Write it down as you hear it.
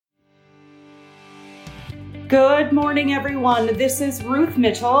Good morning, everyone. This is Ruth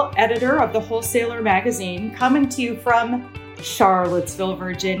Mitchell, editor of the Wholesaler magazine, coming to you from Charlottesville,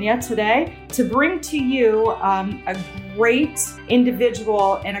 Virginia today to bring to you a great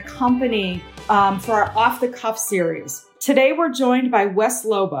individual and a company for our Off the Cuff series. Today, we're joined by Wes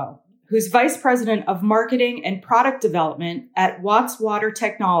Lobo, who's Vice President of Marketing and Product Development at Watts Water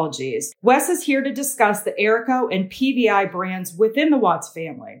Technologies. Wes is here to discuss the AERCO and PVI brands within the Watts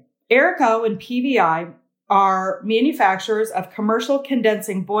family. AERCO and PVI are manufacturers of commercial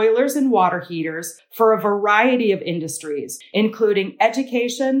condensing boilers and water heaters for a variety of industries, including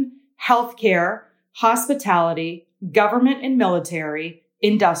education, healthcare, hospitality, government and military,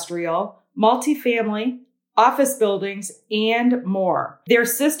 industrial, multifamily, office buildings, and more. Their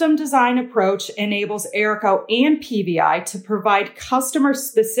system design approach enables AERCO and PVI to provide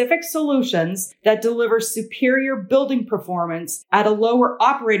customer-specific solutions that deliver superior building performance at a lower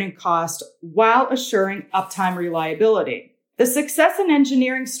operating cost while assuring uptime reliability. The success and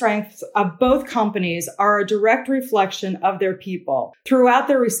engineering strengths of both companies are a direct reflection of their people. Throughout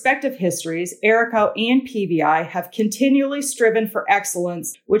their respective histories, AERCO and PVI have continually striven for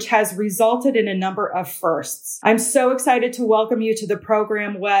excellence, which has resulted in a number of firsts. I'm so excited to welcome you to the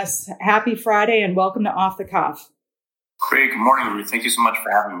program, Wes. Happy Friday and welcome to Off the Cuff. Great. Good morning, Ruth. Thank you so much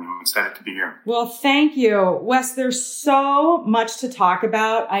for having me. I'm excited to be here. Well, thank you. Wes, there's so much to talk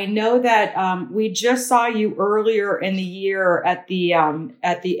about. I know that we just saw you earlier in the year at the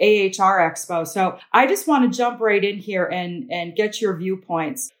AHR Expo. So I just want to jump right in here and get your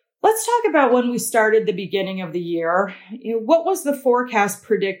viewpoints. Let's talk about when we started the beginning of the year. What was the forecast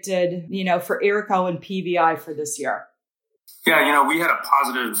predicted, for AERCO and PVI for this year? Yeah, we had a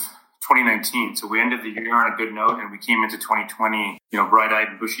positive 2019. So we ended the year on a good note and we came into 2020, bright-eyed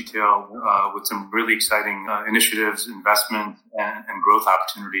and bushy-tailed with some really exciting initiatives, investment, and growth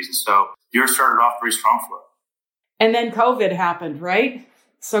opportunities. And so the year started off very strong for us. And then COVID happened, right?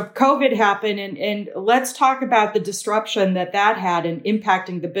 So COVID happened and let's talk about the disruption that had in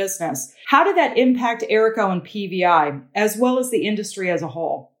impacting the business. How did that impact AERCO and PVI as well as the industry as a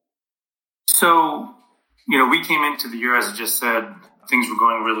whole? So, we came into the year, as I just said, things were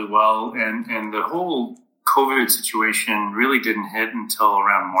going really well, and the whole COVID situation really didn't hit until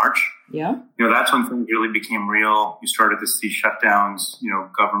around March. Yeah. That's when things really became real. You started to see shutdowns,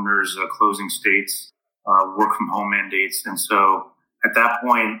 governors closing states, work from home mandates. And so at that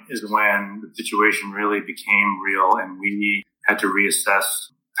point is when the situation really became real and we had to reassess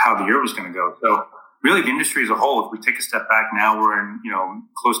how the year was going to go. So really the industry as a whole, if we take a step back now, we're in,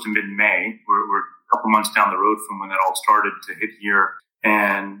 close to mid-May. We're a couple months down the road from when that all started to hit here.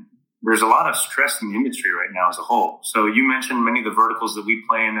 And there's a lot of stress in the industry right now as a whole. So you mentioned many of the verticals that we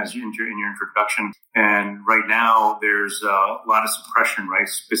play in in your introduction. And right now there's a lot of suppression, right?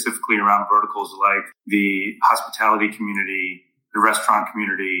 Specifically around verticals like the hospitality community, the restaurant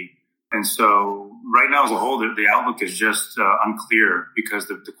community. And so right now as a whole, the outlook is just unclear because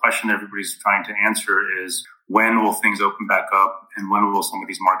the question everybody's trying to answer is when will things open back up and when will some of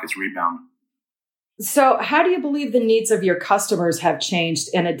these markets rebound? So how do you believe the needs of your customers have changed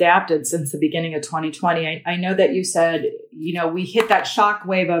and adapted since the beginning of 2020? I know that you said, we hit that shock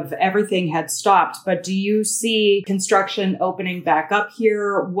wave of everything had stopped, but do you see construction opening back up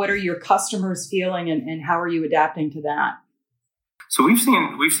here? What are your customers feeling and how are you adapting to that? So we've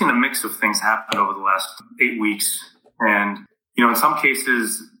seen a mix of things happen over the last 8 weeks. And, in some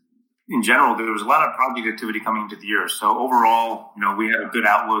cases, in general, there was a lot of project activity coming into the year. So overall, we had a good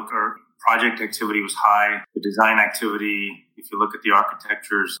outlook. Our project activity was high. The design activity, if you look at the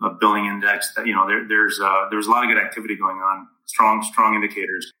architecture's billing index, that there's a lot of good activity going on, strong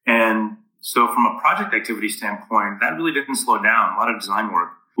indicators. And so from a project activity standpoint, that really didn't slow down. A lot of design work.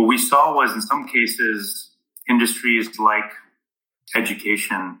 What we saw was in some cases, industries like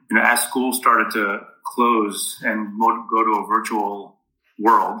education, as schools started to close and go to a virtual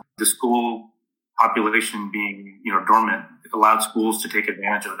world, the school population being, dormant, allowed schools to take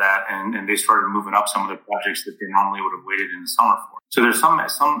advantage of that. And they started moving up some of the projects that they normally would have waited in the summer for. So there's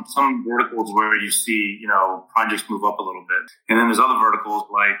some verticals where you see, projects move up a little bit. And then there's other verticals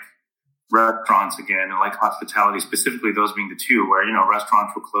like restaurants again, and like hospitality, specifically those being the two where,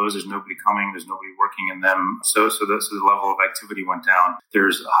 restaurants were closed. There's nobody coming. There's nobody working in them. So the level of activity went down.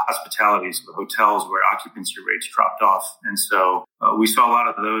 There's hospitality, so the hotels where occupancy rates dropped off. And so we saw a lot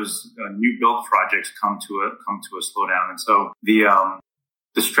of those new build projects come to a slowdown. And so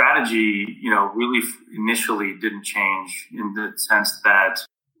the strategy, really initially didn't change in the sense that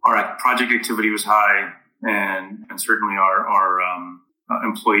our project activity was high and certainly our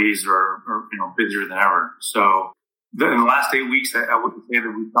employees are busier than ever. So In the last 8 weeks, I wouldn't say that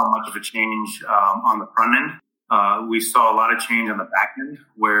we saw much of a change on the front end. We saw a lot of change on the back end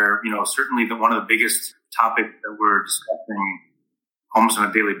where, certainly one of the biggest topics that we're discussing almost on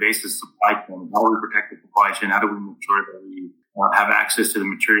a daily basis, supply chain. How do we protect the supply chain? How do we make sure that we have access to the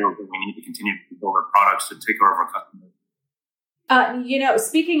materials that we need to continue to build our products to take care of our customers?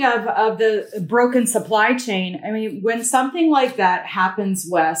 Speaking of the broken supply chain, I mean, when something like that happens,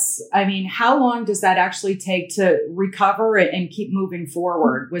 Wes, I mean, how long does that actually take to recover and keep moving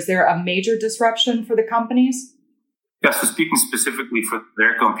forward? Was there a major disruption for the companies? Yeah, so speaking specifically for the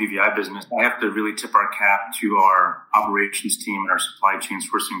AERCO and PVI business, I have to really tip our cap to our operations team and our supply chain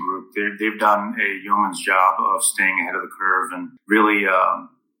sourcing group. They've done a yeoman's job of staying ahead of the curve and really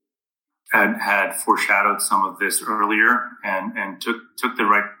had foreshadowed some of this earlier and took the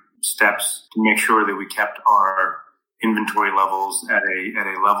right steps to make sure that we kept our inventory levels at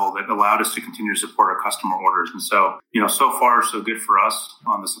a level that allowed us to continue to support our customer orders. And so, so far so good for us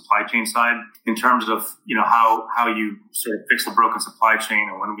on the supply chain side. In terms of, how you sort of fix the broken supply chain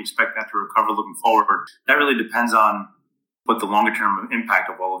and when we expect that to recover looking forward, that really depends on what the longer term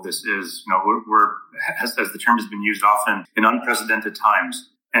impact of all of this is. We're as the term has been used often, in unprecedented times.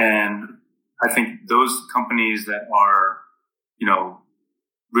 And I think those companies that are,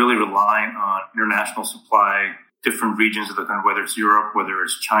 really relying on international supply, different regions of the country, whether it's Europe, whether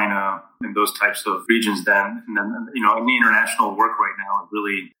it's China, and those types of regions, then any international work right now is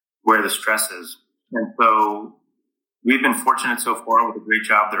really where the stress is. And so we've been fortunate so far with a great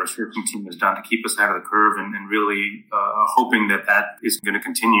job that our sourcing team has done to keep us ahead of the curve and really hoping that is going to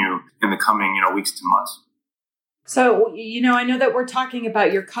continue in the coming, weeks to months. So, I know that we're talking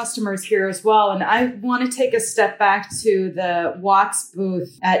about your customers here as well, and I want to take a step back to the Watts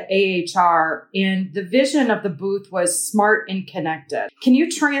booth at AHR, and the vision of the booth was smart and connected. Can you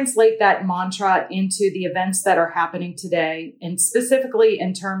translate that mantra into the events that are happening today, and specifically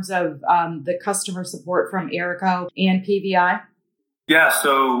in terms of the customer support from AERCO and PVI? Yeah,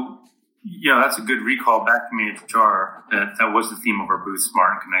 so that's a good recall back from AHR. That was the theme of our booth,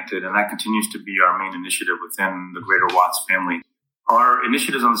 Smart and Connected, and that continues to be our main initiative within the greater Watts family. Our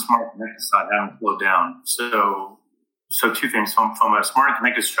initiatives on the Smart and Connected side haven't slowed down. So two things. From a Smart and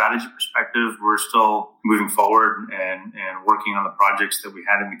Connected strategy perspective, we're still moving forward and working on the projects that we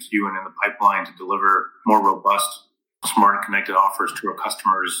had in the queue and in the pipeline to deliver more robust Smart and Connected offers to our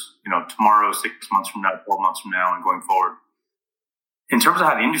customers, tomorrow, 6 months from now, 12 months from now, and going forward. In terms of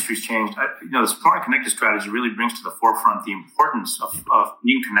how the industry's changed, the Smart and Connected strategy really brings to the forefront the importance of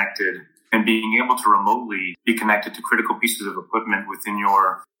being connected and being able to remotely be connected to critical pieces of equipment within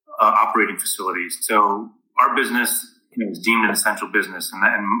your operating facilities. So our business is deemed an essential business,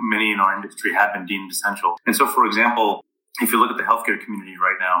 and many in our industry have been deemed essential. And so, for example, if you look at the healthcare community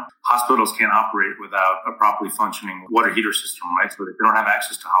right now, hospitals can't operate without a properly functioning water heater system, right? So if they don't have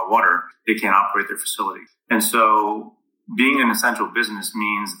access to hot water, they can't operate their facility. And so being an essential business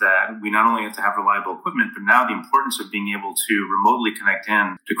means that we not only have to have reliable equipment, but now the importance of being able to remotely connect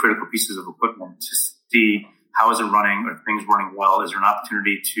in to critical pieces of equipment to see how is it running, are things running well, is there an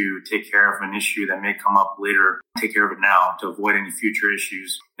opportunity to take care of an issue that may come up later, take care of it now to avoid any future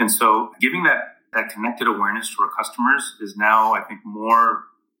issues. And so giving that connected awareness to our customers is now, I think, more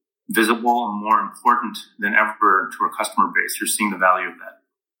visible and more important than ever to our customer base. You're seeing the value of that.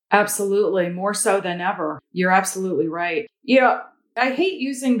 Absolutely. More so than ever. You're absolutely right. I hate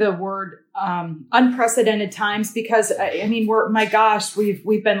using the word unprecedented times because,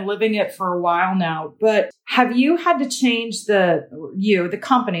 we've been living it for a while now. But have you had to change the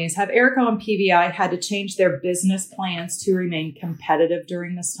companies, have AERCO and PVI had to change their business plans to remain competitive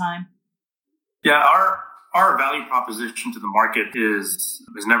during this time? Yeah, our value proposition to the market has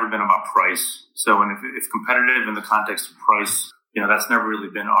never been about price. So if competitive in the context of price, that's never really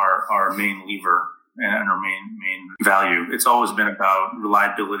been our main lever and our main value. It's always been about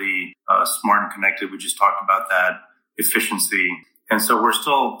reliability, smart and connected. We just talked about that, efficiency. And so we're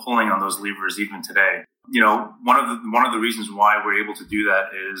still pulling on those levers even today. One of the reasons why we're able to do that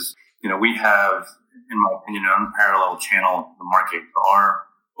is, we have, in my opinion, an unparalleled channel in the market.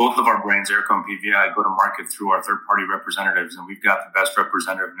 Both of our brands, AERCO and PVI, go to market through our third-party representatives, and we've got the best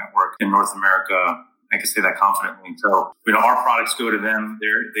representative network in North America. I can say that confidently. So, our products go to them.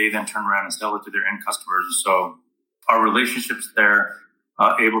 They then turn around and sell it to their end customers. So our relationships there,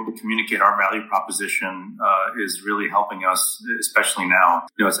 able to communicate our value proposition, is really helping us, especially now.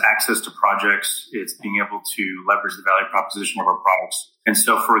 It's access to projects. It's being able to leverage the value proposition of our products. And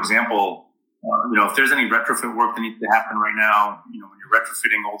so, for example, if there's any retrofit work that needs to happen right now, when you're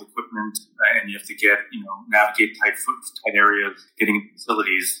retrofitting old equipment, and you have to navigate tight areas, getting into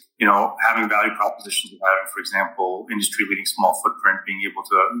facilities. Having value propositions of having, for example, industry-leading small footprint, being able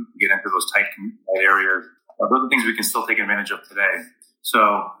to get into those tight areas. Those are things we can still take advantage of today.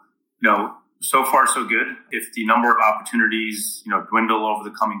 So, so far so good. If the number of opportunities, dwindle over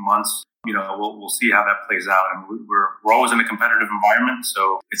the coming months, we'll see how that plays out. And we're always in a competitive environment,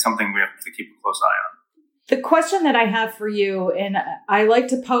 so it's something we have to keep a close eye on. The question that I have for you, and I like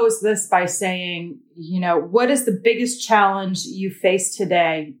to pose this by saying, what is the biggest challenge you face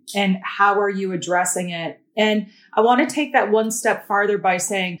today and how are you addressing it? And I want to take that one step farther by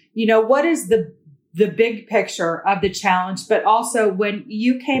saying, what is the big picture of the challenge, but also when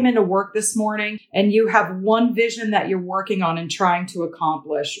you came into work this morning and you have one vision that you're working on and trying to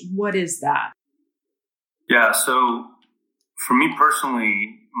accomplish, what is that? Yeah. So for me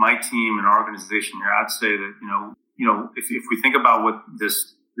personally, my team and our organization here, I'd say that, if we think about what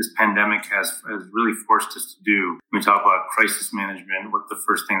this pandemic has really forced us to do, when we talk about crisis management, what the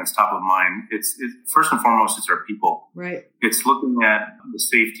first thing that's top of mind, it's first and foremost, it's our people. Right. It's looking at the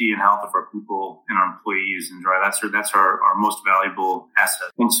safety and health of our people and our employees, and that's our most valuable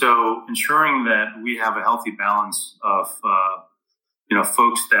asset. And so ensuring that we have a healthy balance of,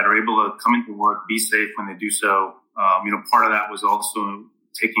 folks that are able to come into work, be safe when they do so. Part of that was also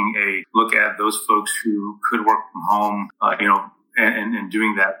taking a look at those folks who could work from home, and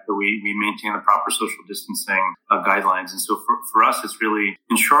doing that, so we maintain the proper social distancing guidelines. And so for us, it's really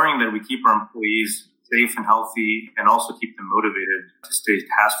ensuring that we keep our employees safe and healthy, and also keep them motivated to stay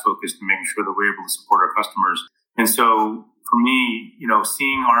task focused and making sure that we're able to support our customers. And so for me,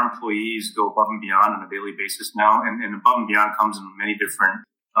 seeing our employees go above and beyond on a daily basis now, and above and beyond comes in many different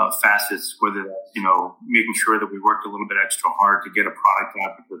facets, whether that's, making sure that we worked a little bit extra hard to get a product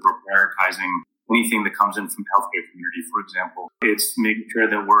out because we're prioritizing anything that comes in from the healthcare community, for example. It's making sure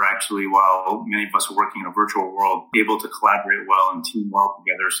that we're actually, while many of us are working in a virtual world, able to collaborate well and team well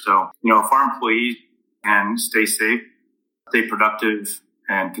together. So, if our employees can stay safe, stay productive,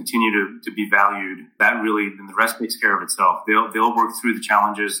 and continue to be valued, that really, then the rest takes care of itself. They'll work through the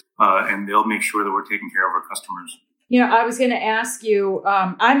challenges, and they'll make sure that we're taking care of our customers. I was going to ask you,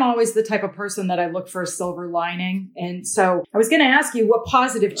 I'm always the type of person that I look for a silver lining. And so I was going to ask you, what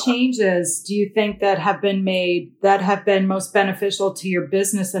positive changes do you think that have been made that have been most beneficial to your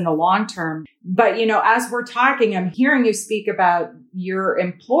business in the long term? But, as we're talking, I'm hearing you speak about your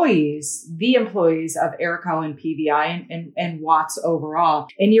employees, the employees of Aerco and PVI and Watts overall.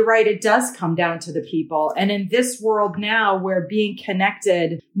 And you're right, it does come down to the people. And in this world now, where being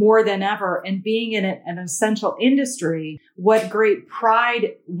connected more than ever and being in an essential industry, what great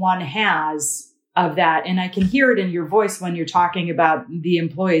pride one has of that. And I can hear it in your voice when you're talking about the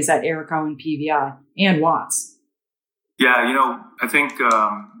employees at Aerco and PVI and Watts. Yeah, I think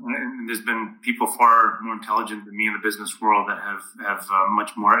and there's been people far more intelligent than me in the business world that have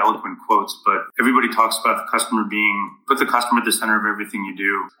much more eloquent quotes. But everybody talks about the customer put the customer at the center of everything you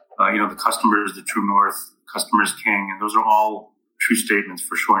do. The customer is the true north, customer is king, and those are all true statements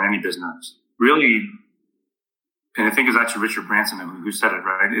for sure in any business. Really, and I think it's actually Richard Branson who said it,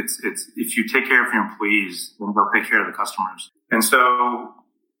 right? It's if you take care of your employees, then they'll take care of the customers. And so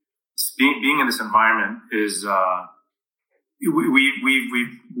being in this environment is.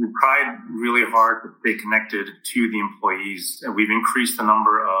 We've tried really hard to stay connected to the employees. And we've increased the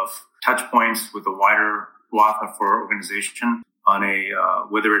number of touch points with a wider swath of our organization on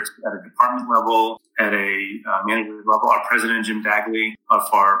whether it's at a department level, at a manager level. Our president, Jim Dagley, of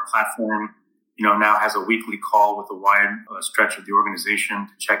our platform, now has a weekly call with a wide stretch of the organization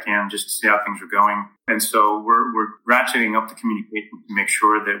to check in just to see how things are going. And so we're ratcheting up the communication to make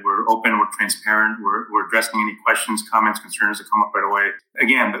sure that we're open, we're transparent, we're addressing any questions, comments, concerns that come up right away.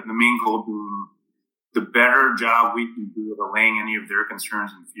 Again, the main goal being the better job we can do of allaying any of their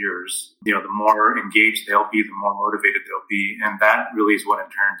concerns and fears, the more engaged they'll be, the more motivated they'll be. And that really is what in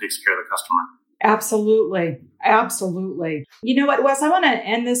turn takes care of the customer. Absolutely. Absolutely. You know what, Wes, I want to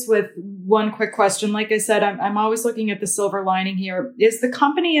end this with one quick question. Like I said, I'm always looking at the silver lining here. Is the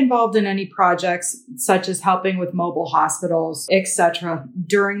company involved in any projects such as helping with mobile hospitals, et cetera,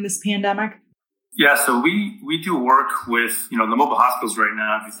 during this pandemic? Yeah, so we do work with, the mobile hospitals right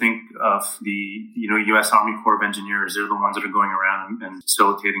now. If you think of the, U.S. Army Corps of Engineers, they're the ones that are going around and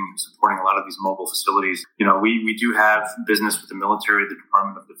facilitating and supporting a lot of these mobile facilities. We do have business with the military, the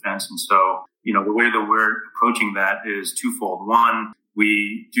Department of Defense. And so, the way that we're approaching that is twofold. One,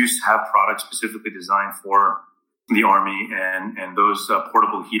 we do have products specifically designed for the Army, and those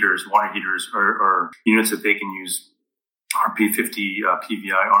portable heaters, water heaters, are units that they can use our P50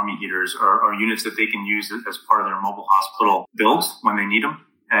 PVI Army heaters are units that they can use as part of their mobile hospital builds when they need them.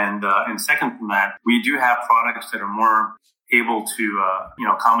 And second from that, we do have products that are more able to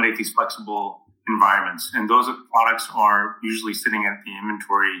accommodate these flexible environments. And those products are usually sitting at the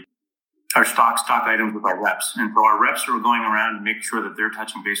inventory, our stock items with our reps. And so our reps are going around to make sure that they're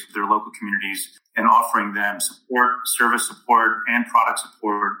touching base with their local communities and offering them support, service support, and product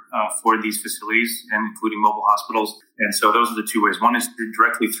support for these facilities, and including mobile hospitals. And so those are the two ways. One is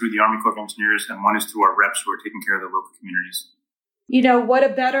directly through the Army Corps of Engineers, and one is through our reps who are taking care of the local communities. What a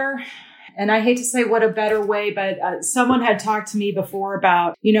better, and I hate to say what a better way, but someone had talked to me before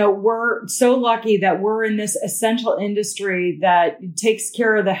about, we're so lucky that we're in this essential industry that takes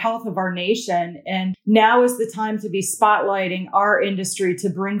care of the health of our nation. And now is the time to be spotlighting our industry to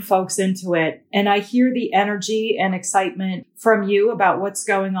bring folks into it. And I hear the energy and excitement from you about what's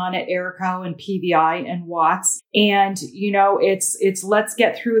going on at Airco and PVI and Watts. And, it's let's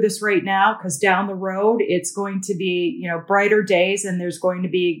get through this right now, because down the road, it's going to be, brighter days, and there's going to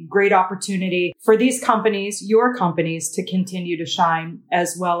be great opportunity for these companies, your companies, to continue to shine,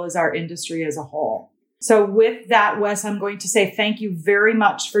 as well as our industry as a whole. So with that, Wes, I'm going to say thank you very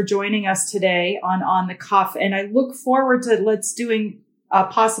much for joining us today on the Cuff. And I look forward to doing a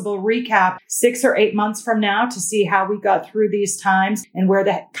possible recap 6 or 8 months from now to see how we got through these times and where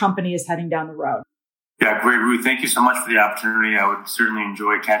the company is heading down the road. Yeah, great, Ruth. Thank you so much for the opportunity. I would certainly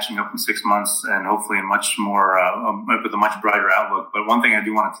enjoy catching up in 6 months and hopefully much more with a much brighter outlook. But one thing I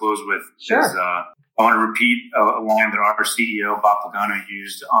do want to close with is I want to repeat a line that our CEO, Bob Pagano,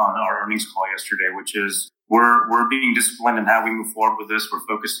 used on our earnings call yesterday, which is we're being disciplined in how we move forward with this. We're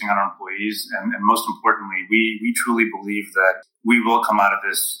focusing on our employees. And most importantly, we truly believe that we will come out of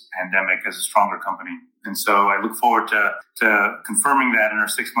this pandemic as a stronger company. And so I look forward to confirming that in our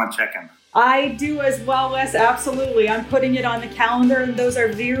 6-month check-in. I do as well, Wes. Absolutely. I'm putting it on the calendar. And those are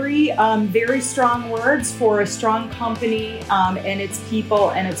very, very strong words for a strong company and its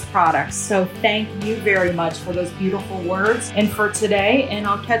people and its products. So thank you very much for those beautiful words and for today. And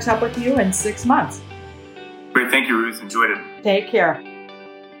I'll catch up with you in 6 months. Great. Thank you, Ruth. Enjoyed it. Take care.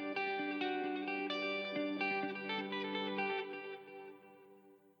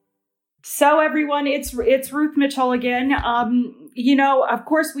 So everyone, it's Ruth Mitchell again. Of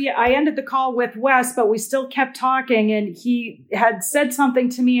course, I ended the call with Wes, but we still kept talking, and he had said something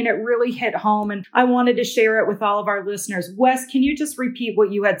to me and it really hit home, and I wanted to share it with all of our listeners. Wes, can you just repeat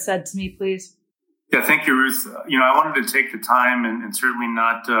what you had said to me, please? Yeah, thank you, Ruth. I wanted to take the time and certainly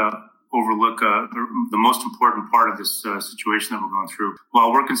not overlook the most important part of this situation that we're going through.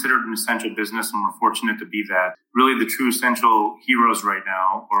 While we're considered an essential business, and we're fortunate to be that, really the true essential heroes right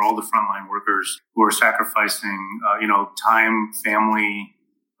now are all the frontline workers who are sacrificing, time, family,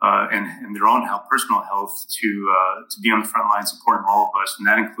 and their own health, personal health to be on the front line supporting all of us. And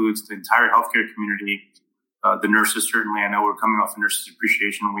that includes the entire healthcare community, the nurses, certainly. I know we're coming off the Nurses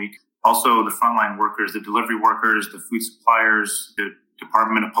Appreciation Week. Also the frontline workers, the delivery workers, the food suppliers, the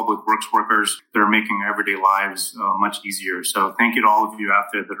Department of Public Works workers that are making our everyday lives much easier. So thank you to all of you out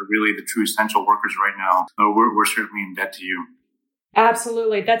there that are really the true essential workers right now. We're certainly in debt to you.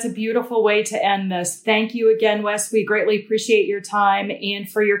 Absolutely. That's a beautiful way to end this. Thank you again, Wes. We greatly appreciate your time and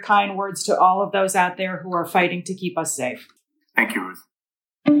for your kind words to all of those out there who are fighting to keep us safe. Thank you, Ruth.